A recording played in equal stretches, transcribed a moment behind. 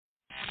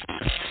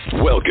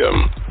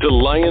Welcome to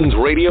Lyons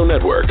Radio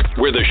Network,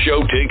 where the show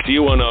takes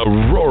you on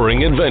a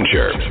roaring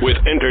adventure with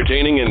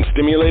entertaining and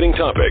stimulating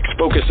topics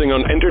focusing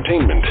on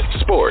entertainment,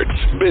 sports,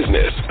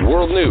 business,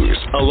 world news,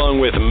 along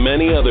with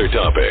many other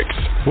topics.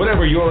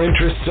 Whatever your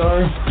interests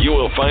are, you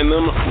will find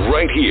them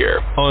right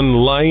here on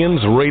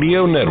Lyons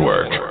Radio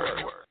Network.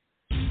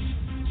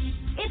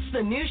 It's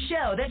the new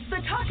show that's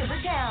the talk of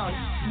the town.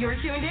 You're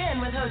tuned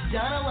in with host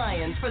Donna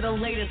Lyons for the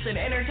latest in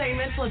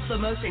entertainment, plus the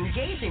most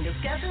engaging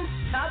discussions,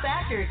 top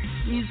actors,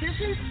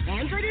 musicians,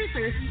 and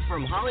producers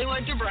from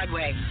Hollywood to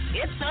Broadway.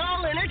 It's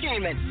all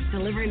entertainment,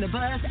 delivering the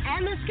buzz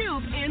and the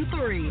scoop in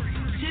 3,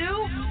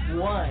 2,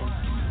 1.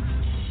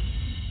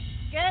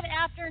 Good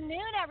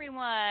afternoon,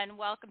 everyone.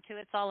 Welcome to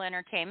It's All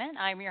Entertainment.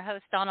 I'm your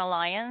host, Donna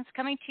Lyons,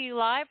 coming to you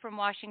live from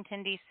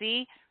Washington,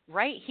 D.C.,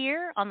 right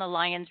here on the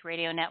Lyons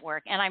Radio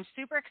Network. And I'm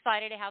super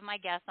excited to have my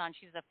guest on.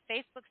 She's a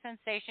Facebook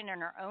sensation in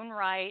her own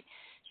right.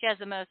 She has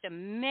the most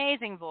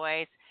amazing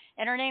voice,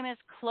 and her name is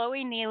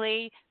Chloé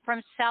Neeley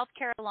from South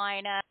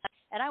Carolina.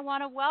 And I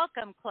want to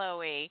welcome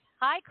Chloé.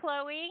 Hi,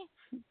 Chloé.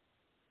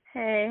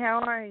 Hey,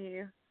 how are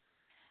you?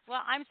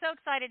 Well, I'm so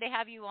excited to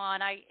have you on.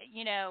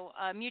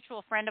 A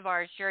mutual friend of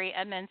ours, Jerry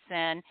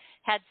Edmondson,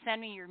 had sent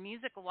me your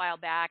music a while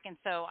back, and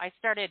so I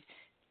started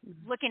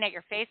looking at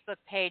your Facebook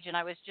page, and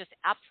I was just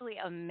absolutely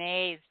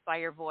amazed by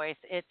your voice.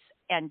 It's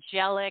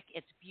angelic,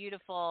 it's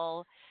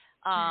beautiful,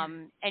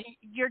 and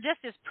you're just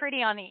as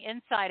pretty on the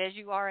inside as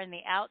you are on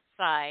the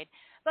outside.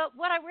 But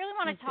what I really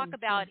want to talk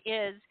about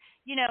is,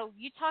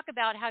 you talk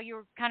about how you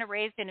were kind of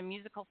raised in a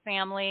musical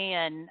family,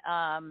 and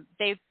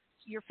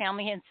your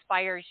family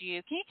inspires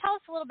you. Can you tell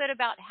us a little bit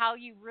about how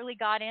you really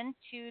got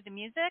into the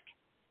music?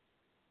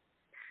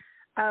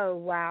 Oh,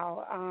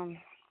 wow.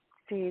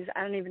 Geez,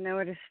 I don't even know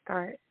where to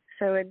start.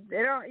 So it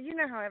all, you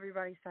know how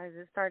everybody says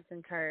it starts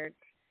in church.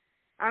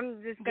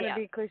 I'm just going to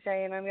be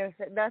cliche, and I'm going to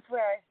say that's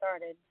where I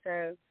started.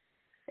 So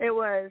it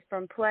was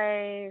from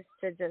plays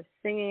to just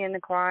singing in the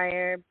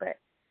choir. But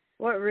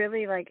what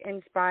really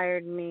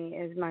inspired me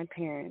is my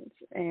parents,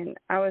 and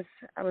I was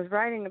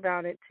writing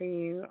about it to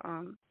you.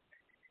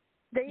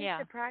 They used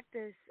to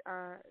practice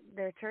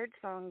their church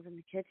songs in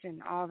the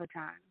kitchen all the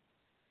time.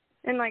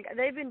 And,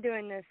 they've been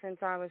doing this since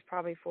I was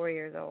probably 4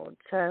 years old.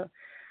 So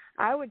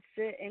I would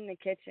sit in the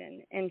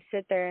kitchen and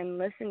sit there and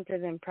listen to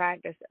them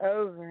practice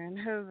over and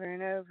over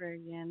and over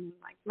again.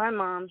 My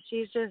mom, she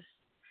used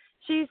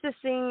to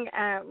sing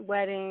at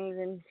weddings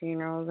and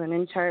funerals and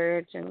in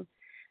church. And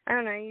I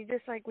don't know, you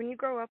just when you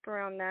grow up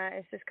around that,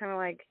 it's just kind of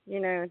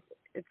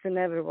it's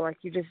inevitable.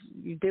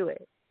 You do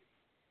it.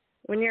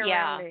 When you're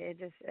around it,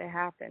 it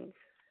happens.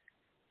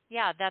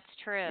 Yeah, that's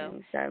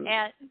true.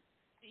 And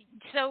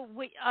so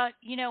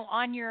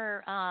on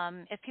your,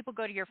 if people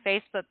go to your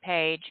Facebook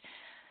page,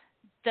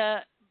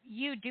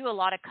 you do a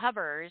lot of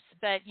covers,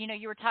 but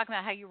you were talking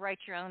about how you write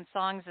your own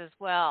songs as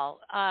well.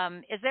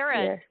 Is there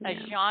a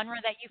genre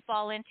that you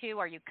fall into?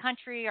 Are you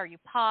country? Are you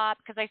pop?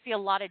 Because I see a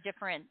lot of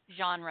different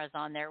genres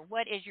on there.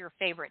 What is your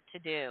favorite to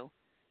do?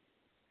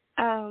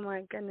 Oh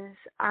my goodness,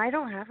 I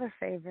don't have a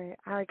favorite.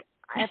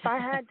 If I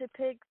had to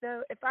pick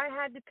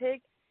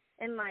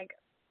and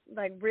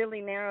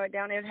really narrow it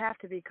down, it would have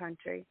to be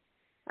country.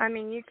 I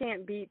mean, you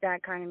can't beat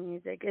that kind of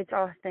music. It's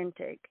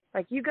authentic.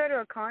 You go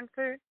to a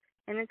concert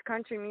and it's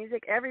country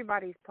music,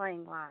 everybody's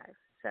playing live.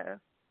 So,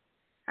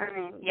 I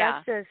mean,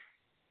 that's just,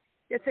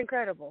 it's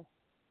incredible.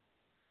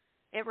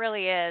 It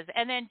really is.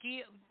 And then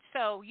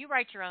so you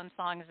write your own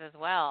songs as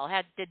well.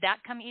 Did that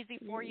come easy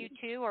for you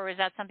too, or was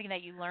that something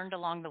that you learned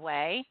along the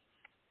way?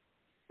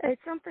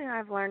 It's something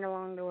I've learned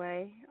along the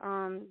way.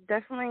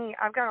 Definitely,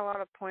 I've got a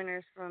lot of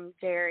pointers from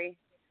Jerry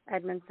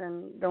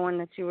Edmondson, the one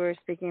that you were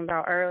speaking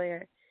about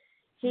earlier.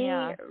 He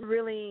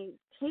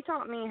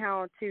taught me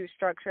how to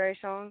structure a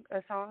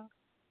song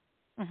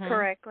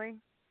correctly.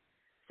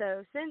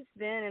 So since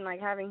then,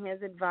 and having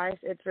his advice,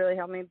 it's really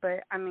helped me.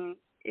 But I mean,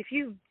 if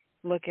you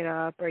look it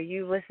up or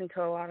you listen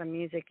to a lot of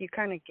music, you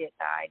kind of get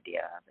the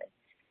idea of it.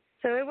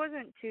 So it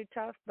wasn't too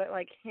tough, but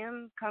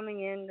him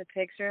coming in the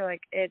picture,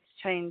 it's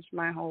changed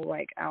my whole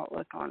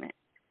outlook on it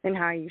and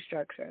how you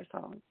structure a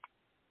song.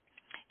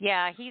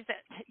 Yeah,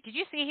 did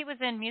you see he was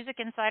in Music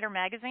Insider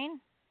magazine?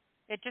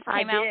 It just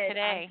came out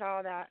today. I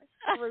saw that.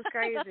 It was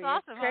crazy. That's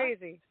awesome, it's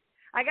crazy.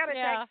 I got to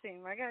text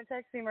him. I got to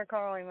text him or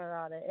call him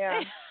about it.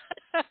 Yeah.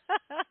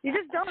 You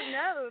just don't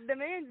know. The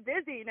man's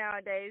busy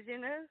nowadays,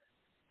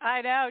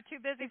 I know. Too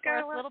busy for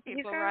us little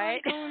people,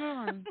 right? He's got a lot going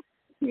on.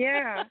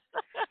 Yeah.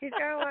 He's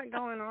got a lot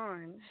going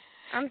on.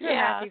 I'm so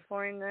happy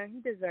for him, though.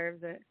 He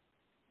deserves it.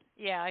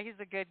 Yeah, he's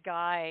a good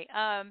guy.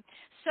 And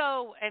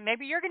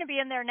maybe you're going to be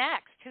in there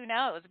next. Who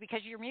knows?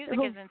 Because your music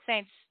is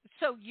insane.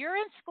 So you're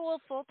in school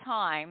full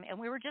time, and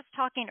we were just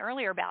talking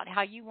earlier about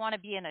how you want to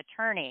be an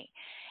attorney.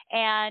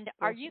 And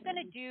are you going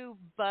to do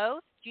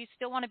both? Do you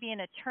still want to be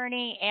an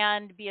attorney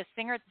and be a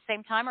singer at the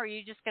same time, or are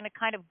you just going to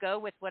kind of go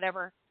with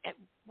whatever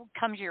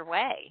comes your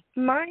way?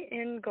 My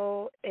end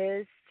goal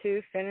is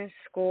to finish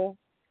school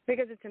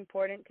because it's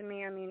important to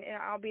me. I mean,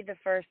 I'll be the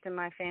first in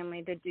my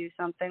family to do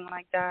something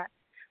like that.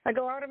 A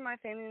lot of my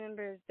family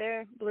members,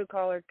 they're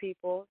blue-collar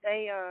people.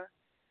 They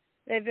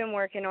they've been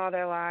working all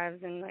their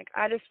lives, and like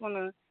I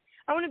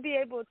want to be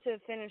able to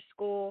finish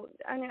school.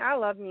 I mean, I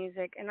love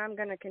music, and I'm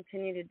going to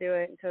continue to do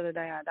it until the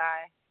day I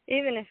die,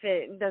 even if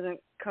it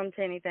doesn't come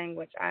to anything,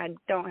 which I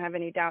don't have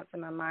any doubts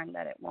in my mind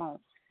that it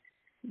won't.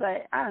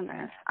 But I don't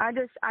know.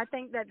 I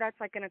think that that's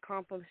like an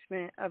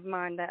accomplishment of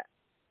mine that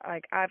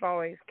like I've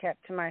always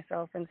kept to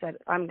myself and said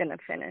I'm going to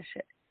finish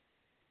it.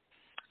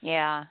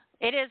 Yeah,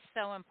 it is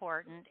so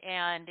important,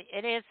 and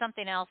it is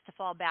something else to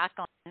fall back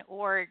on,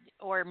 or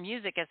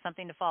music is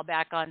something to fall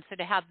back on. So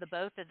to have the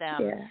both of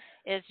them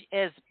is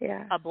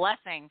a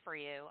blessing for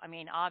you. I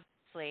mean,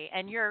 obviously,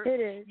 and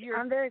it is.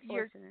 I'm very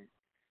fortunate.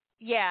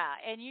 Yeah,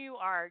 and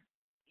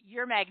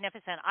you're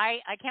magnificent. I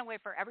can't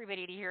wait for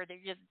everybody to hear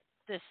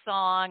this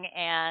song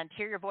and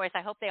hear your voice.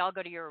 I hope they all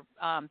go to your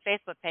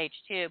Facebook page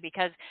too,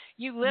 because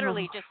you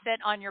literally just sit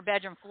on your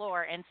bedroom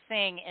floor and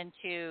sing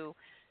into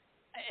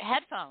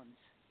headphones.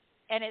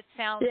 And it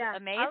sounds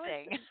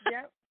amazing.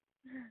 Yep.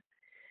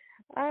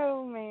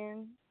 Oh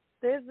man,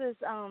 there's this.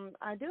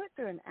 I do it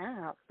through an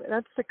app.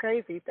 That's the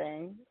crazy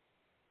thing.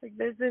 Like,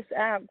 there's this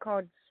app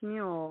called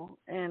Smule,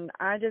 and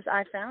I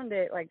found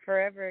it like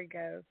forever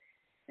ago,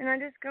 and I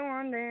just go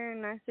on there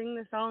and I sing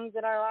the songs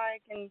that I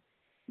like, and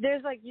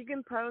there's like you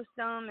can post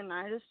them, and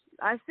I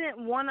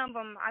sent one of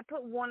them. I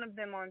put one of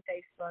them on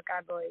Facebook,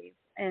 I believe,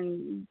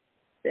 and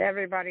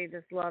everybody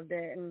just loved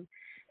it. And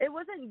it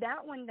wasn't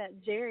that one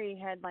that Jerry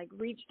had like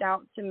reached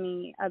out to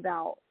me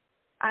about.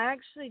 I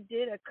actually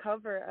did a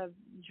cover of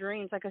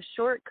Dreams, like a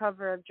short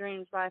cover of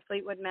Dreams by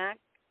Fleetwood Mac,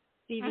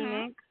 Stevie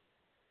Nicks,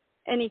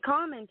 and he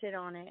commented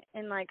on it.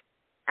 And like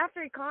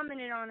after he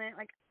commented on it,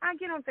 like I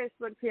get on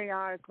Facebook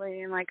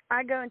periodically, and like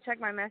I go and check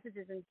my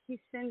messages, and he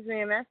sends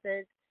me a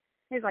message.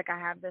 He's like, I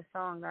have this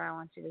song that I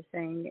want you to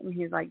sing, and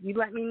he's like, you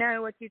let me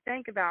know what you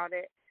think about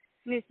it.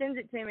 And he sends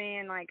it to me,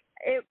 and like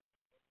it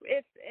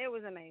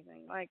was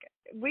amazing. Like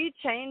we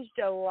changed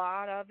a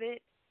lot of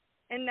it,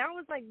 and that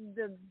was like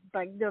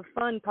the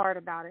fun part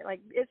about it. Like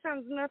it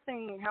sounds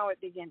nothing how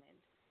it begins.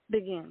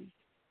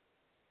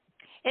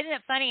 Isn't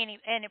it funny?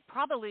 And it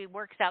probably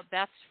works out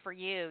best for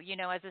you. You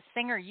know, as a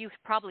singer, you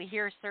probably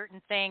hear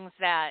certain things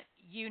that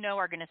you know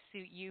are going to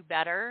suit you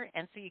better,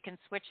 and so you can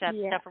switch that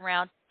stuff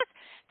around.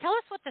 Tell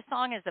us what the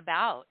song is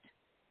about.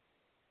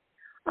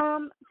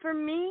 For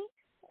me,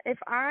 if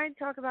I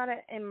talk about it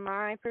in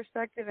my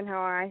perspective and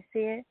how I see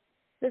it,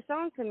 the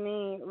song to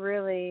me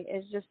really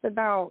is just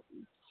about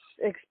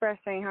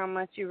expressing how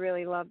much you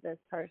really love this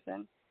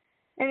person.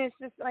 And it's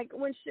just like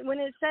when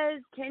it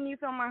says, can you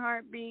feel my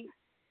heartbeat?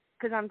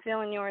 Because I'm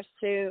feeling yours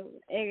too.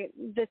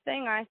 The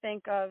thing I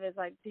think of is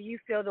like, do you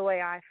feel the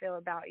way I feel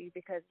about you?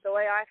 Because the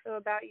way I feel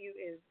about you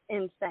is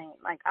insane.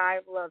 Like I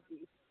love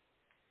you,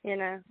 you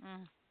know?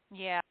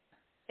 Yeah.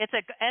 It's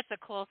a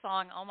cool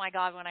song. Oh my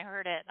God, when I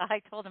heard it,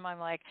 I told him, I'm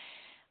like,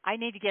 I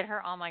need to get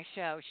her on my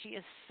show. She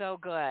is so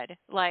good.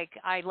 Like,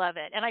 I love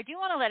it. And I do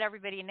want to let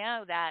everybody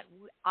know that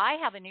I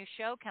have a new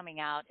show coming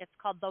out. It's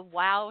called The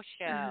Wow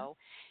Show.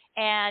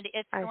 And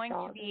it's going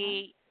to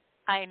be,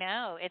 I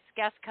know, it's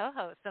guest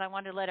co-host. And I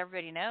wanted to let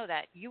everybody know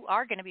that you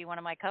are going to be one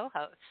of my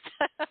co-hosts.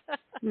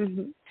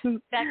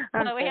 That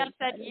Chloe has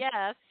said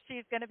yes.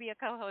 She's going to be a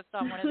co-host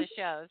on one of the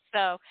shows.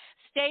 So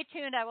stay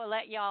tuned. I will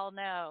let y'all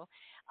know.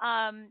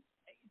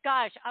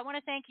 Gosh, I want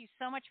to thank you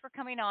so much for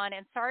coming on,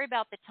 and sorry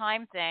about the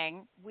time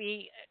thing.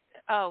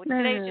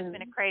 Today's just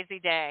been a crazy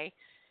day.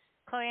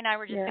 Chloe and I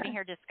were just sitting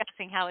here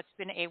discussing how it's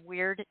been a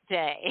weird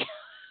day.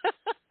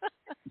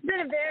 It's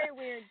been a very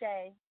weird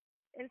day.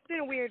 It's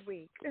been a weird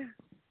week.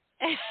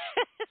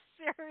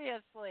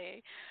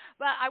 Seriously.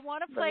 But I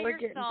want to play your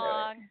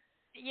song.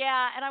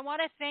 Yeah, and I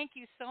want to thank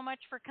you so much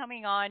for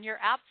coming on. You're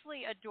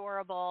absolutely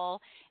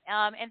adorable.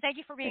 And thank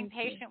you for being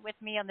patient with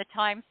me on the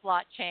time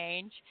slot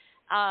change.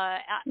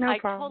 I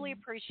totally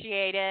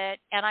appreciate it,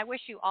 and I wish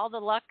you all the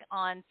luck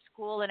on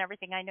school and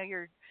everything. I know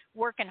you're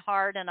working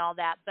hard and all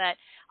that, but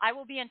I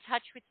will be in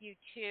touch with you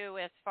too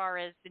as far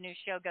as the new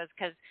show goes,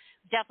 because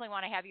definitely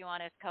want to have you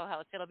on as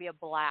co-host. It'll be a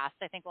blast.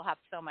 I think we'll have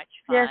so much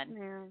fun. Yes,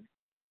 ma'am.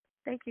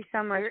 Thank you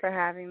so much for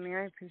having me.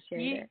 I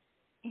appreciate it.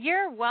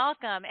 You're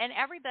welcome. And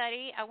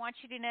everybody, I want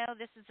you to know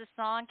this is the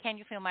song, Can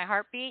You Feel My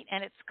Heartbeat?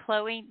 And it's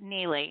Chloé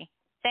Neeley.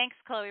 Thanks,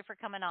 Chloe, for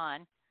coming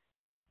on.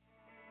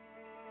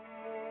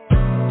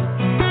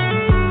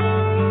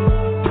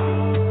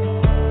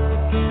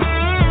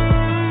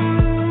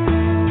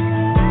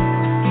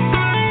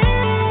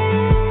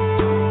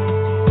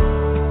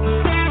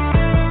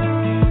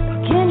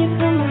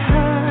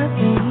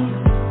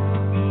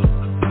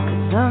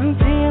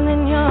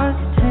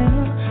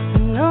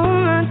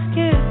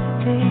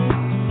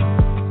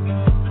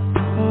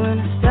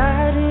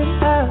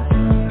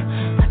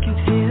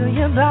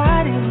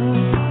 Body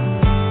move.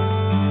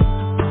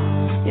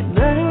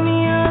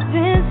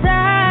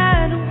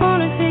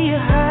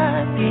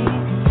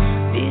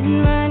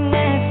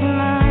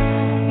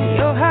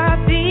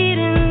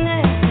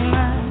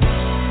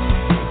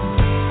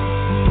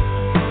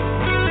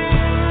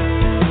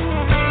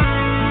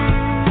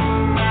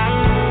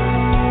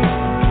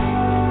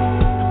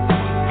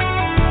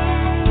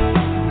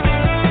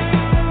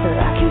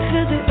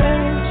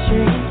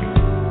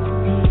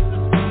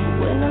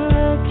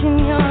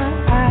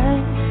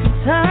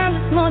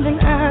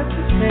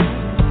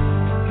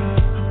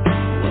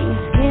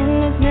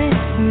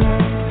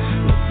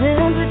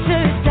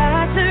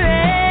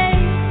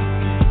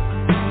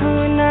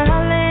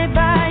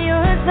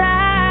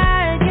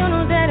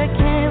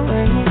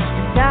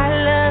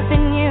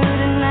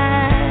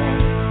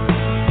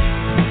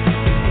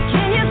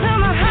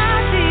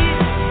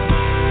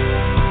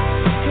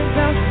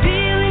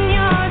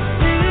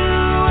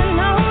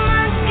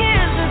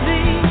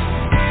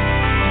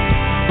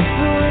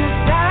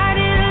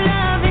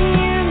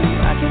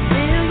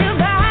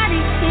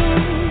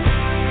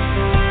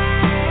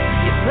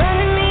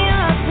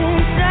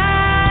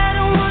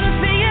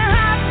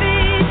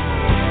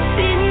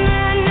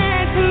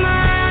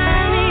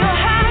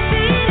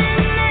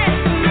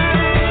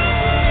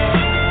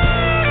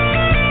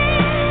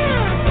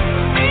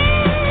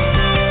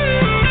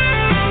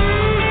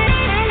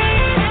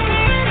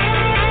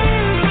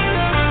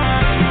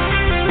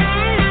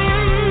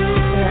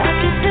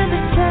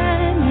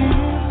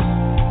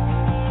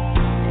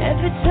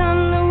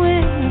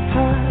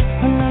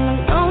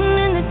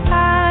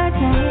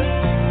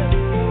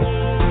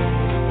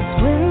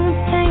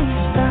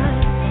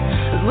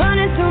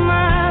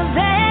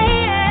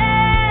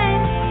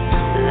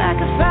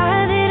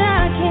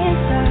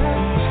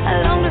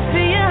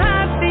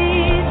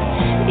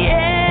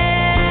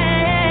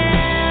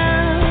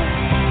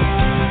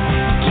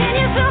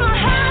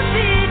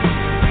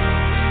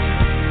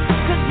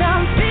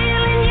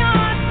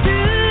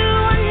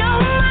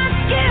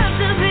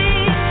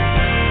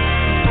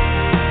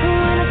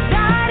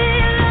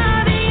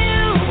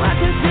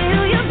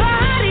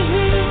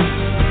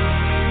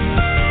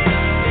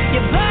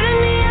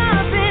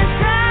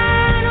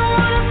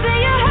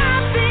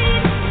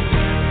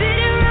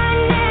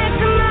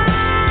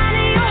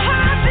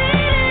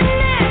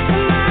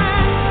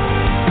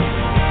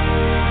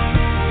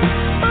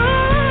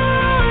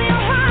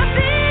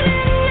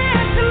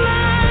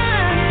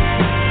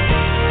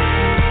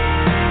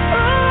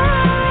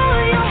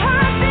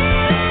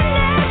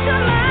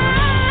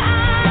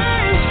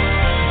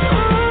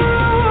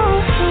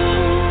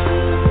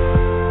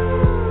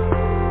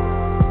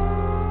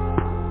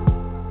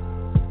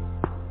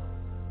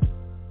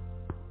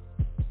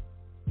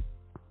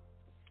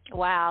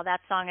 Wow, that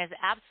song is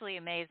absolutely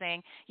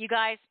amazing. You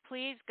guys,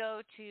 please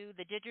go to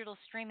the digital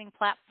streaming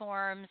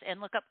platforms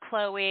and look up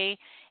Chloé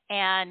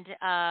and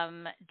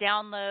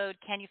download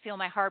Can You Feel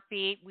My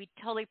Heartbeat? We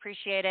totally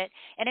appreciate it.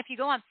 And if you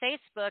go on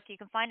Facebook, you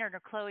can find her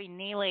under Chloé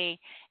Neeley,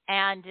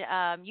 and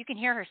you can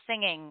hear her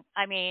singing.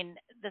 I mean,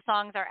 the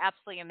songs are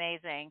absolutely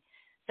amazing.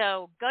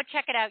 So go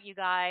check it out, you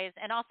guys.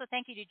 And also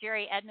thank you to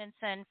Jerry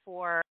Edmondson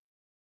for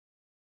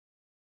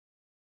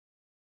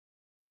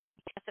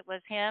yes, it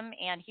was him,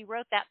 and he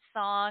wrote that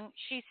song.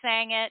 She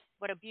sang it.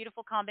 What a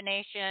beautiful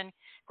combination.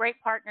 Great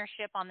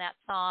partnership on that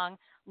song.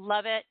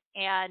 Love it.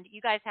 And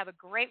you guys have a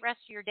great rest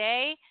of your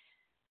day.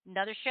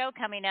 Another show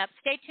coming up.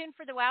 Stay tuned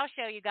for the WOW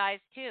Show, you guys,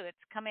 too. It's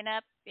coming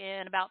up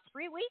in about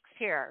 3 weeks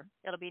here.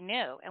 It'll be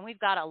new. And we've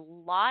got a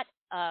lot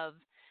of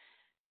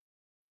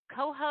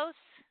co-hosts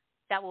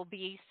that will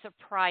be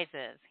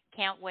surprises.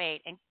 Can't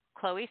wait. And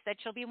Chloé said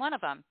she'll be one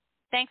of them.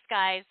 Thanks,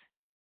 guys.